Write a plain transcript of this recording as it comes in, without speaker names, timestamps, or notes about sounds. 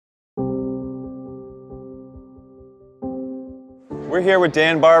We're here with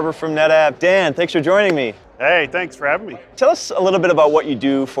Dan Barber from NetApp. Dan, thanks for joining me. Hey, thanks for having me. Tell us a little bit about what you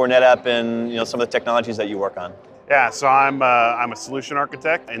do for NetApp and some of the technologies that you work on. Yeah, so I'm a solution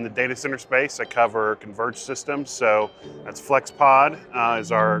architect in the data center space. I cover converged systems, so that's FlexPod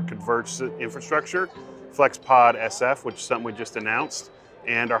is our converged infrastructure, FlexPod SF, which is something we just announced,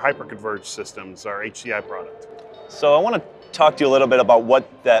 and our hyperconverged systems, our HCI product. So I want to talk to you a little bit about what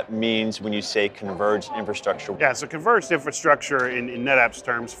that means when you say converged infrastructure. Yeah, so converged infrastructure in NetApp's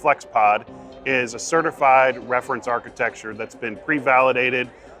terms, FlexPod, is a certified reference architecture that's been pre-validated,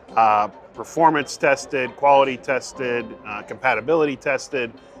 performance tested, quality tested, compatibility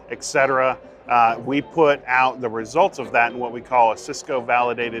tested, etc. We put out the results of that in what we call a Cisco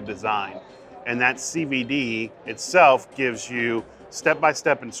validated design. And that CVD itself gives you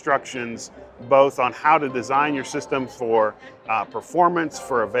step-by-step instructions both on how to design your system for performance,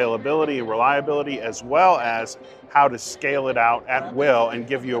 for availability and reliability, as well as how to scale it out at will and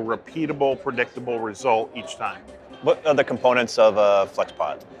give you a repeatable, predictable result each time. What are the components of a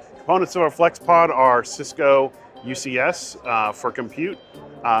FlexPod? Components of our FlexPod are Cisco UCS for compute,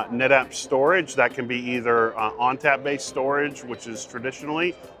 NetApp storage, that can be either ONTAP based storage, which is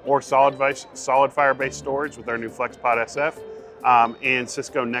traditionally, or SolidFire based storage with our new FlexPod SF, and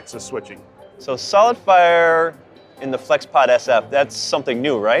Cisco Nexus switching. So SolidFire in the FlexPod SF, that's something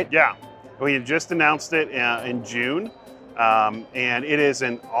new, right? Yeah, we just announced it in June, and it is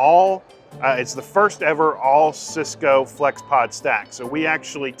an all, it's the first ever all Cisco FlexPod stack. So we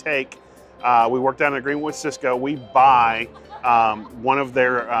actually take, we worked out an agreement with Cisco, we buy one of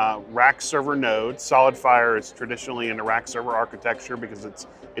their rack server nodes. SolidFire is traditionally in a rack server architecture because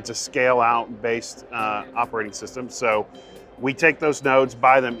it's a scale out based operating system. So we take those nodes,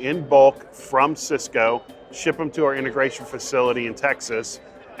 buy them in bulk from Cisco, ship them to our integration facility in Texas,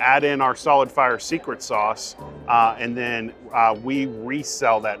 add in our SolidFire secret sauce, and then we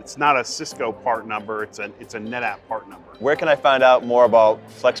resell that. It's not a Cisco part number, it's a NetApp part number. Where can I find out more about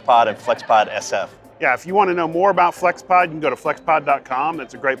FlexPod and FlexPod SF? Yeah, if you want to know more about FlexPod, you can go to flexpod.com.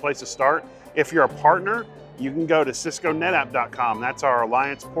 That's a great place to start. If you're a partner, you can go to cisconetapp.com. That's our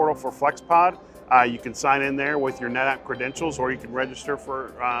alliance portal for FlexPod. You can sign in there with your NetApp credentials, or you can register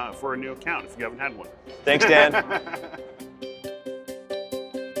for a new account if you haven't had one. Thanks, Dan.